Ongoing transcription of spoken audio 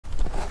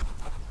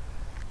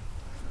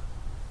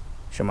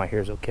sure my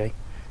hair's okay.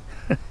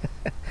 Hey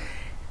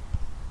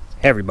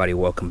everybody,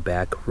 welcome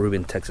back.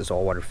 Ruben, Texas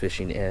Saltwater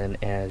Fishing, and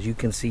as you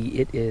can see,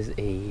 it is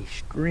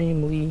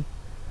extremely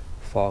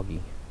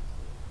foggy.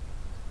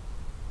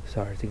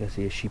 Sorry, I think I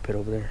see a sheep head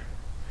over there.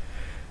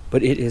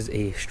 But it is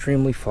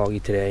extremely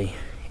foggy today,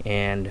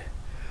 and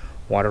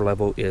water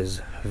level is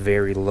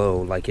very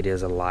low, like it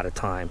is a lot of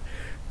time.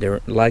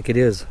 Like it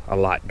is a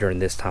lot during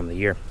this time of the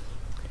year.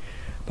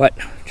 But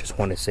just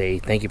want to say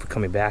thank you for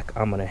coming back.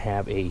 I'm gonna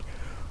have a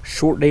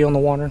short day on the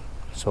water,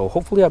 so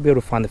hopefully I'll be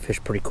able to find the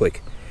fish pretty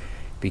quick,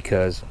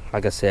 because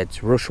like I said,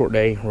 it's a real short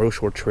day, real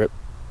short trip.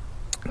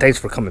 Thanks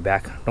for coming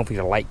back. Don't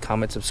forget to like,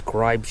 comment,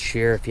 subscribe,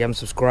 share. If you haven't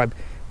subscribed,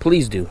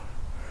 please do.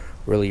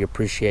 Really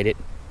appreciate it.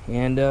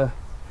 And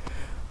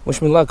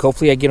wish me luck.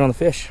 Hopefully I get on the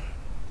fish.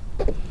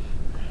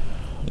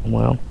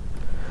 Well,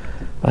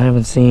 I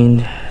haven't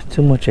seen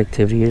too much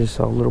activity. I just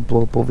saw a little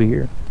blow up over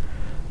here,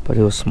 but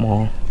it was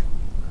small.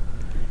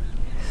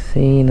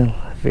 Seen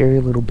a very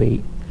little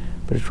bait,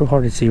 but it's real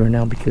hard to see right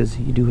now because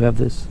you do have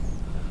this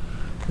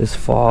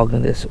fog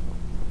and this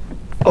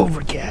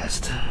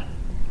overcast.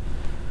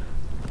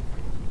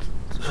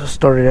 So I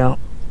started out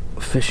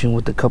fishing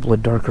with a couple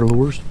of darker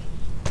lures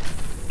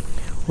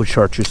with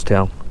chartreuse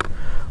tail.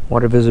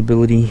 Water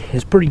visibility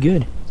is pretty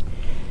good.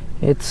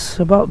 It's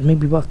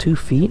maybe about 2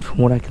 feet from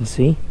what I can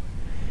see,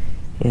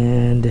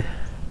 and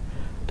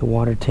the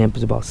water temp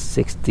is about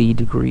 60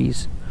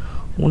 degrees.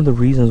 One of the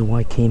reasons why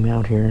I came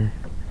out here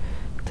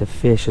to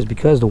fish is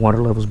because the water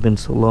level's been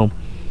so low.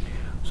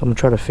 So I'm gonna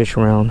try to fish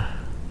around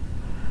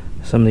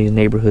some of these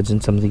neighborhoods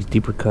and some of these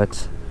deeper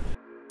cuts.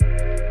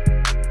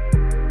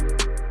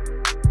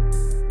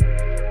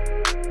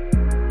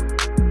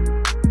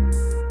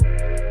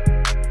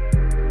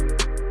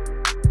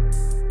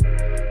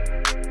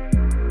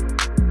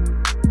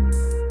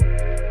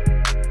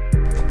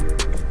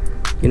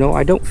 You know,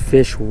 I don't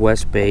fish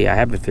West Bay. I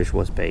haven't fished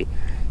West Bay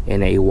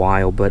in a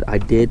while, but I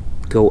did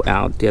go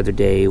out the other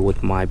day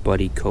with my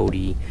buddy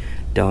Cody,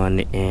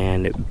 Dunn,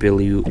 and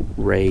Billy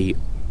Ray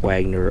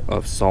Wagner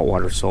of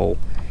Saltwater Soul.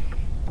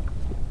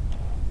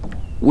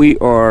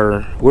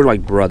 We're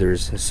like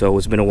brothers, so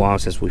it's been a while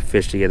since we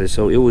fished together,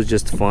 so it was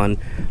just fun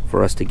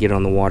for us to get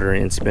on the water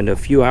and spend a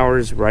few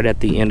hours right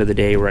at the end of the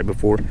day, right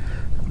before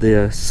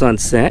the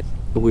sunset.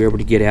 We were able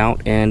to get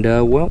out, and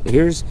well,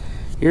 here's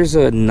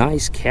a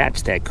nice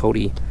catch that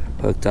Cody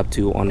hooked up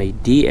to on a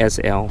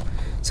DSL.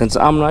 Since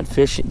I'm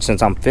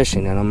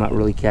fishing and I'm not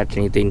really catching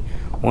anything,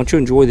 why don't you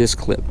enjoy this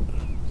clip?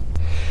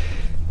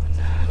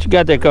 What you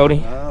got there,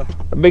 Cody? A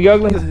big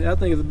ugly? I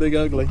think it's a big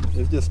ugly.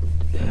 It's just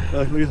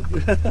ugly.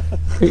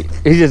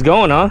 He's just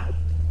going, huh?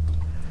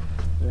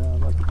 Yeah,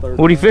 like the third.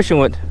 What are you fishing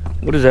with?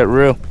 What is that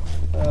reel?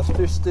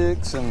 Fish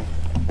sticks, and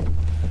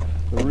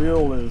the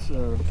reel is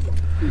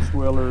fish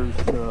swellers.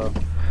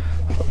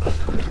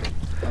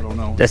 I don't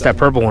know. That's that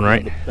purple one,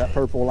 right? That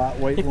purple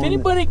lightweight If one.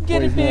 anybody can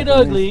get a bit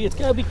ugly, it's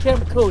got to be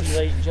Captain Cody,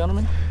 ladies and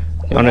gentlemen.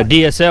 On a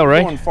DSL,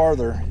 right? Going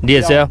farther.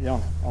 DSL? Yeah,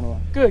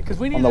 Good, because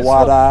we need on the to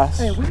wide slow. ice.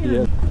 Hey, we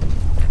need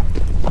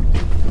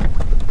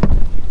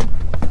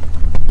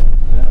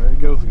Yeah, there he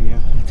goes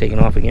again. Taking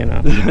off again,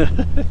 huh?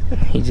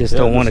 He just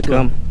don't want to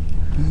come.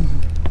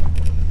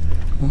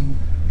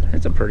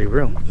 That's a pretty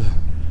reel.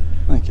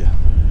 Thank you.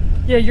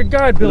 Yeah, your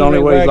guy Billy only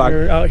weighs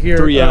Wagner like out here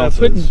 3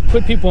 ounces.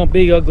 putting people on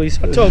big uglies.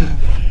 I told him.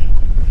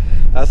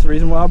 That's the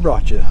reason why I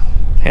brought you.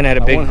 And had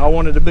a big. I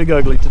wanted a big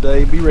ugly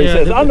today. B-Ray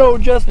says, I know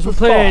just the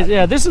spot.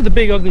 Yeah, this is the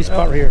big ugly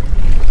spot right here.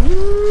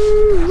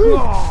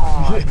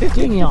 Oh,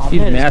 dang on,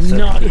 He's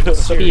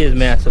massive. He is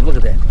massive. Look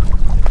at that.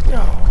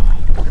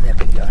 Look at that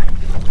big guy.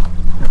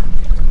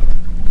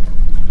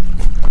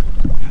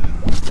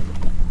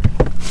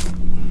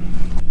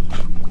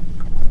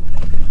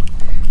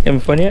 You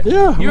having fun yet?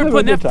 Yeah. You're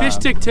putting that fish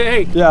stick to,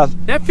 hey, yeah,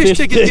 that fish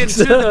stick is getting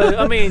to the,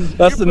 I mean,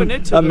 that's you're putting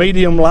it to a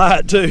medium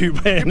light too,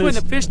 man. You're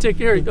putting the fish stick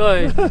here.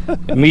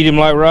 A medium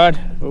light rod?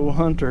 Oh,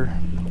 Hunter.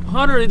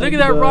 Hunter, look at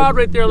that rod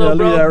right there, little yeah,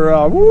 bro. Look at that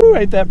rod. Woo,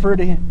 ain't that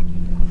pretty?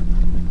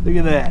 Look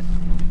at that.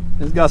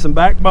 It's got some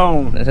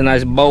backbone. That's a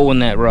nice bow in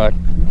that rod.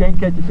 You can't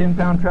catch a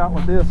 10-pound trout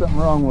with this, something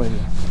wrong with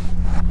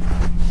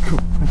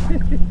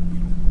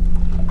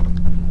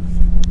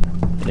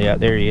you. Yeah,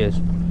 there he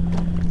is.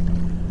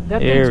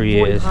 That There thing's he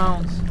 40 is.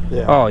 pounds.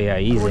 Yeah. Oh yeah,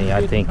 easy, 40,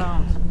 I think.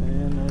 Pounds.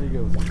 And there he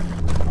goes.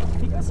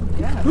 He got some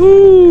gas.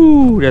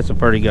 Ooh, that's a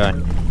pretty guy.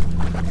 That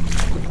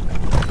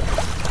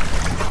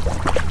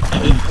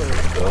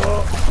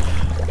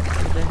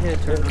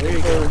head turn. There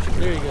you go.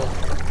 There you go.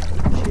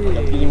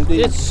 Get him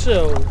deep. It's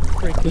so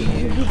freaking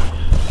huge.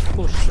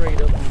 Pull straight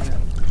up on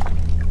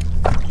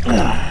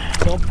that.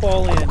 Don't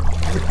fall in.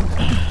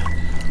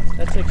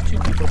 That takes 2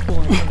 people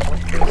pulling in.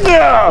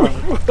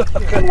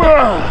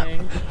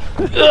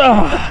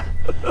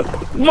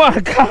 My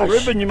gosh.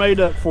 Ribbon you made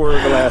up for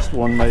the last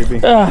one, maybe.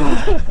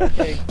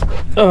 Okay.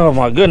 Oh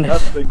my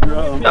goodness. That's a big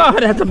drum. Oh,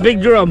 that's a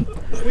big drum.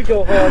 We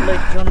go hard,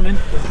 ladies and gentlemen.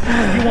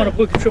 You want to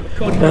book a trip with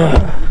Cody?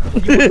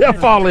 I'm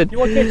falling. You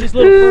want to catch this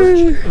little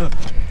perch?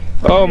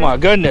 Oh my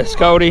goodness,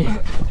 Cody.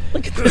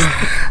 Look at this.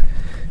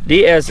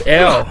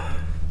 DSL.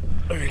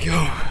 There you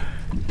go.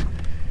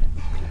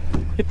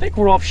 I think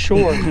we're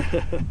offshore.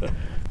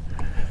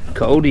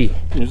 Cody.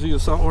 Can you see the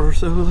saltwater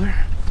soul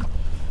there?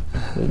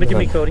 Look at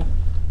me, Cody.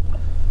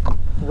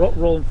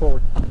 Rolling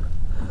forward.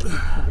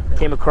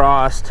 Came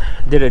across,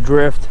 did a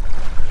drift,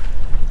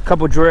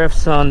 couple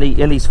drifts on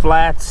in these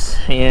flats,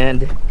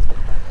 and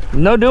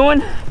no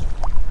doing.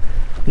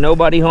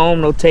 Nobody home,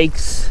 no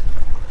takes.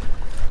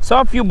 Saw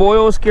a few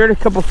boils, scared a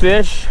couple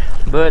fish,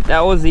 but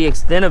that was the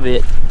extent of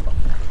it.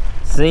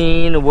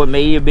 Seen what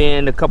may have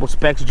been a couple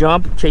specks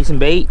jump, chasing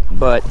bait,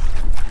 but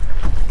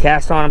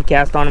cast on them,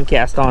 cast on them,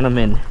 cast on them,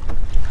 and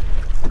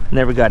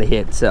never got a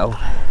hit. So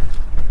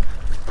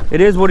it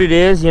is what it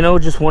is, you know,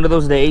 just one of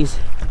those days.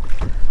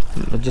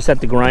 I just have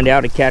to grind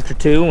out a catch or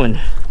two, and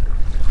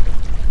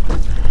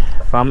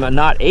if I'm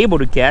not able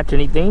to catch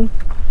anything,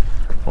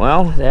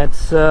 well,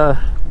 that's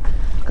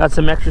got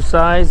some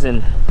exercise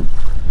and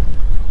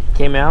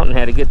came out and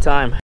had a good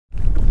time.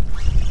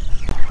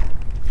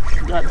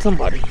 Got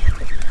somebody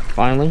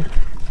finally.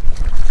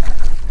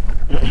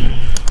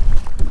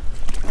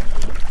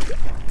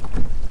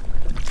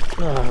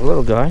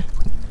 Little guy.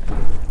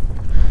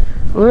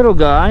 Little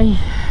guy.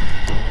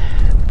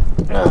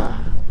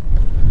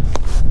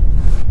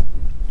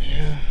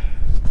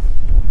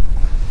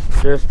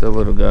 Just a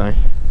little guy.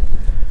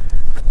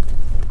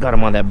 Got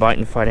him on that bite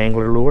and fight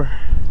angler lure.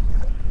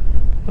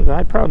 The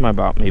guy probably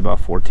about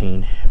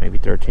 14, maybe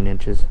 13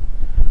 inches.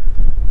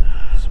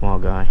 Small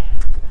guy.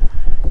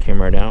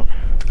 Came right out.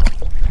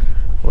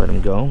 Let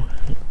him go.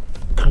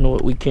 Kind of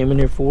what we came in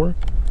here for.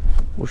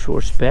 We're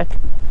short speck.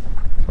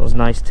 So it was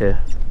nice to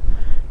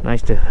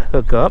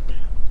hook up.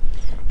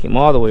 Came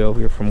all the way over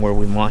here from where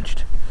we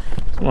launched.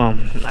 Well,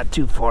 not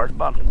too far,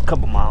 about a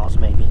couple miles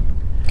maybe.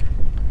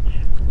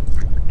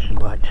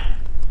 But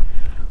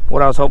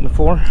what I was hoping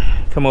for,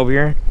 come over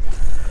here,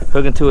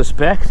 hook into a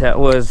speck. That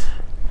was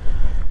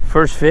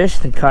first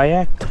fish in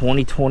kayak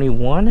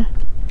 2021.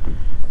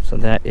 So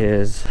that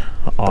is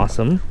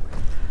awesome.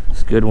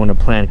 It's good when a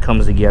plan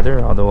comes together,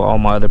 although all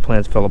my other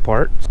plans fell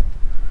apart.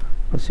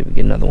 Let's see if we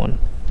get another one.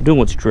 I'm doing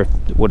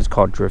what is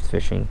called drift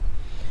fishing.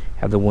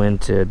 Have the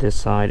wind to this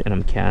side and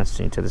I'm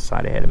casting to the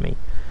side ahead of me.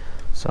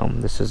 So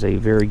this is a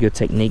very good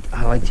technique.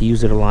 I like to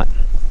use it a lot,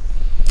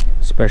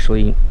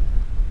 especially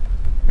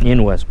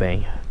in West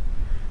Bay.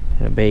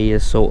 And the bay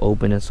is so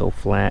open and so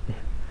flat.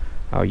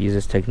 I'll use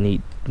this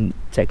technique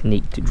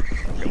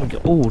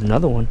to, oh,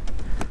 another one.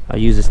 I'll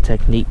use this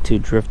technique to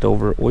drift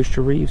over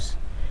oyster reefs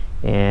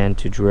and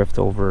to drift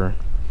over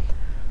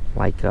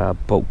like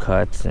boat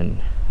cuts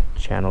and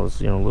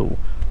channels, you know,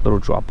 little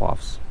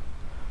drop-offs,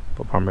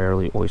 but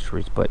primarily oyster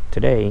reefs. But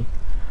today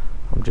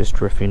I'm just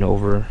drifting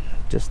over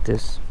just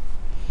this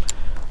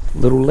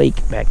little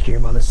lake back here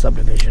by the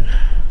subdivision.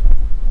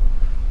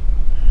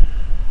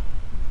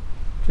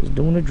 Just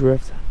doing a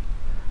drift.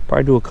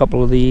 Probably do a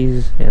couple of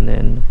these and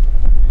then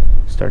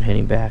start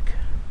heading back.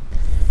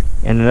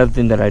 And another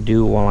thing that I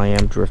do while I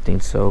am drifting,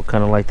 so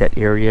kind of like that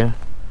area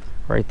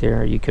right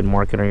there, you can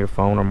mark it on your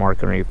phone or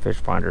mark it on your fish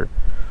finder,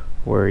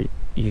 where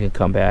you can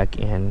come back,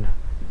 and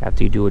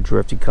after you do a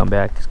drift you come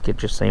back,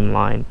 get your same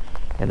line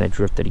and then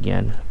drift it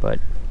again. But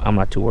I'm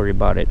not too worried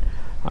about it.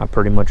 I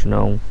pretty much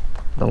know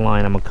the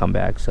line I'm gonna come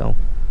back, so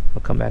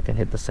I'll come back and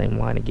hit the same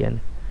line again.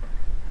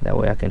 That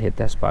way I can hit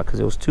that spot, because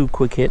it was two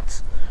quick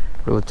hits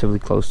relatively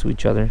close to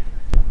each other.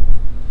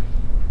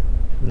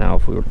 Now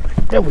if we were,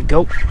 there we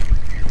go,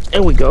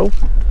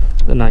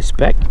 the nice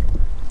speck.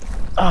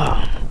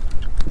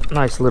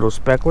 Nice little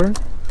speckler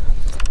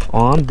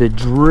on the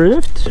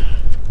drift.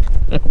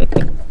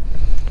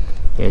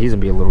 Yeah, he's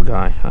gonna be a little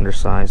guy,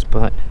 undersized,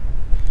 but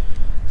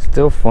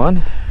still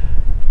fun.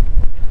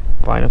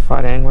 Bite and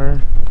fight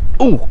angler.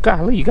 Oh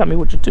golly, you got me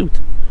with your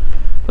tooth.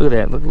 Look at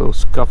that, look, a little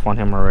scuff on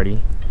him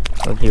already.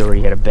 Look, he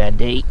already had a bad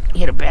day, he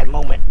had a bad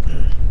moment.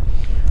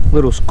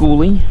 Little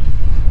schoolie.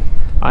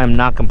 I am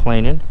not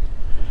complaining.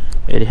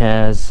 It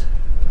has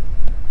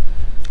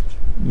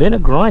been a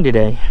grind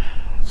today,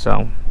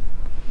 so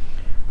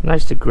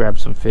nice to grab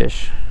some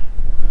fish.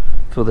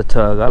 Feel the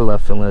tug. I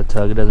love feeling the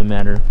tug. It doesn't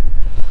matter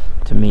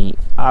to me.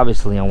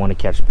 Obviously I want to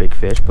catch big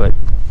fish, but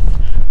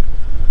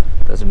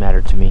it doesn't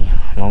matter to me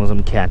as long as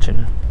I'm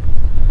catching.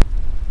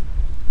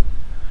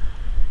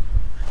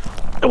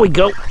 There we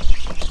go.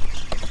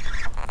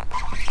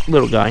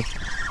 Little guy.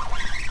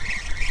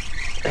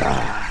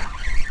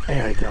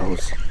 There he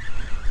goes.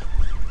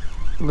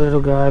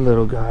 Little guy,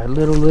 little guy,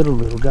 little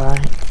guy.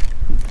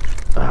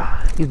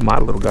 He's my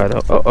little guy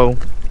though. Uh-oh,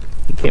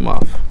 he came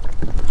off.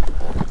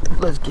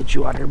 Let's get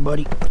you out here,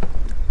 buddy.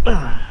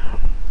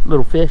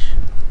 Little fish,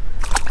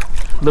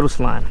 little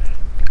slime.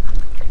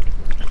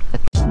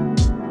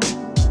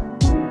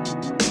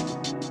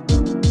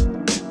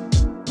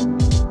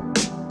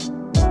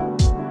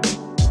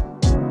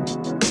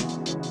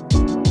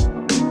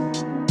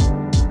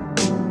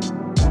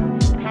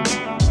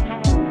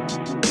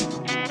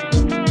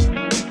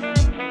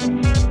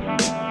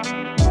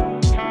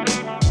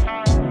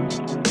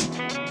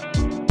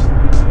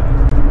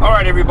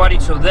 Everybody,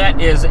 so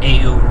that is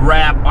a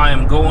wrap. I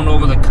am going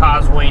over the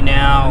causeway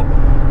now,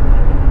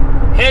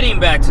 heading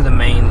back to the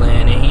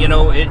mainland, and you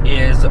know, it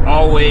is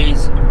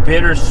always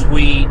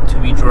bittersweet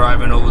to be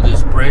driving over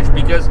this bridge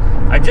because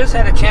I just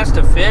had a chance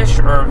to fish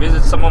or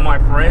visit some of my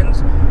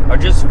friends or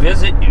just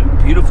visit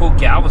beautiful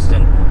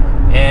Galveston.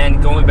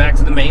 And going back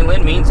to the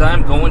mainland means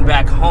I'm going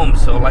back home.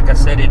 So like I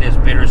said, it is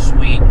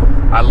bittersweet.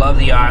 I love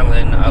the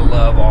island. I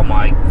love all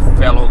my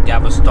fellow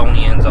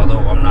Galvestonians. Although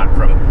I'm not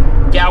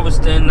from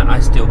Galveston,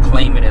 I still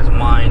claim it as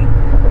mine.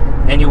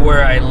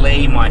 Anywhere I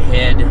lay my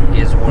head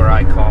is where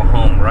I call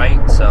home,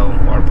 right? So,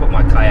 or put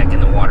my kayak in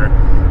the water.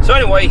 So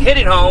anyway,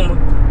 heading home.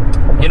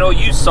 You know,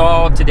 you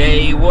saw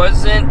today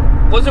wasn't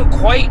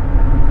quite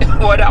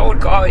what I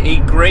would call a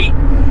great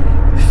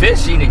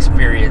fishing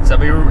experience. I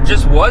mean, it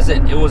just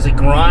wasn't. It was a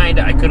grind.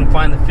 I couldn't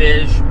find the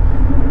fish.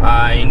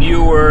 I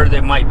knew where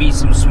there might be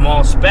some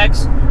small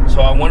specks,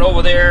 so I went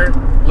over there,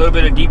 a little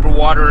bit of deeper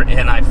water,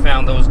 and I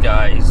found those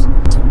guys.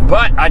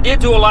 But I did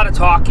do a lot of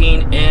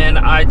talking, and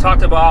I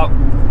talked about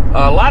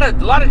a lot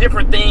of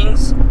different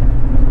things,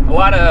 a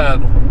lot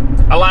of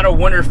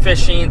winter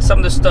fishing, some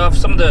of the stuff,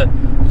 some of the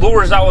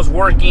lures I was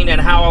working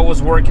and how I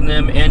was working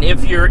them. And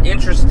if you're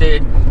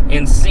interested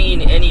in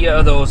seeing any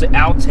of those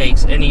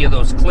outtakes, any of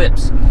those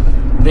clips,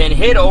 then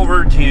head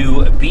over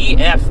to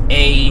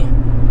BFA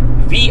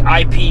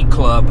VIP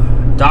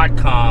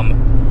Club.com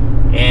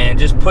and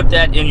just put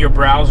that in your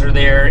browser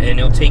there, and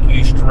it'll take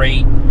you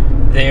straight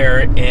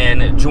there.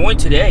 And join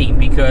today,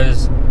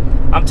 because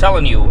I'm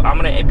telling you, I'm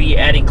going to be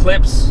adding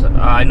clips.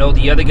 I know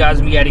the other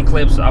guys will be adding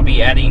clips. I'll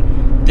be adding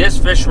this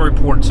fishing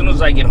report. As soon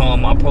as I get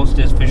home, I'll post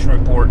this fishing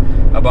report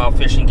about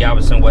fishing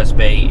Galveston West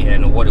Bay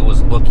and what it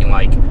was looking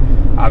like.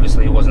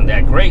 Obviously, it wasn't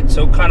that great,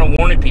 so kind of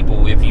warning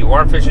people, if you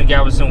are fishing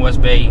Galveston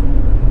West Bay,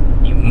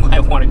 you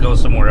might want to go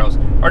somewhere else,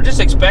 or just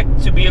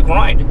expect to be a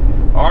grind,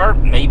 or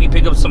maybe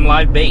pick up some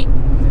live bait.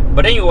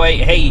 But anyway,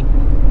 hey,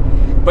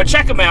 but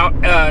check them out.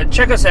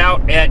 Check us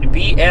out at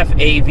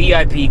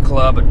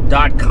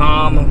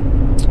BFAVIPClub.com.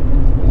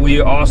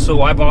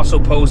 I've also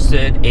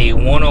posted a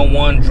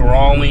one-on-one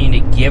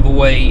drawing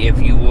giveaway,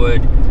 if you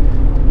would,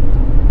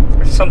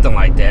 or something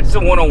like that. It's a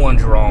one-on-one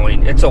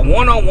drawing. It's a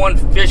one-on-one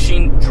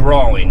fishing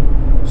drawing.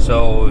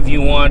 So if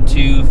you want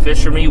to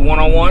fish for me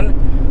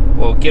one-on-one,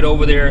 well, get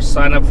over there,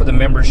 sign up for the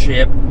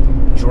membership,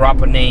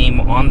 drop a name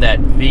on that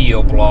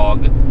video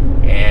blog,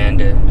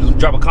 and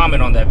drop a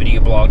comment on that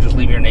video blog. Just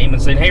leave your name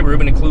and say, hey,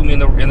 Ruben, include me in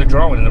the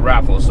drawing, in the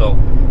raffle. So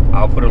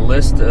I'll put a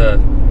list.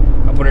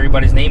 I'll put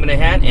everybody's name in a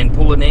hat and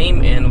pull a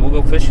name, and we'll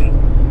go fishing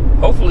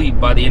hopefully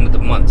by the end of the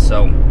month.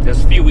 So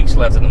there's a few weeks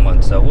left in the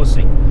month, so we'll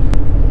see.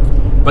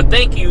 But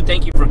thank you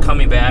for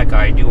coming back.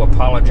 I do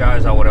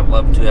apologize. I would have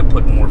loved to have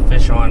put more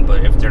fish on,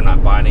 but if they're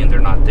not biting, they're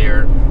not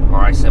there, or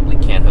I simply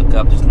can't hook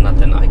up. There's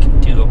nothing I can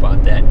do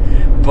about that.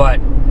 But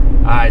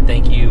I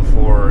thank you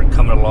for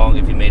coming along.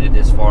 If you made it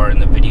this far in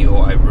the video,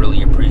 I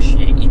really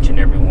appreciate each and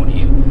every one of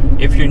you.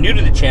 If you're new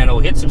to the channel,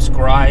 hit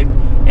subscribe,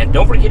 and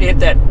don't forget to hit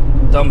that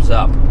thumbs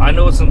up. I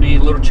know it's going to be a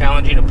little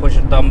challenging to push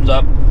a thumbs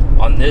up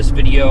on this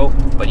video,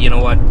 but you know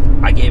what?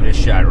 I gave it a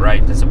shot,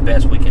 right? That's the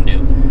best we can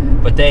do.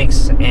 But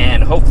thanks,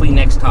 and hopefully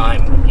next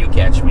time you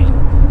catch me.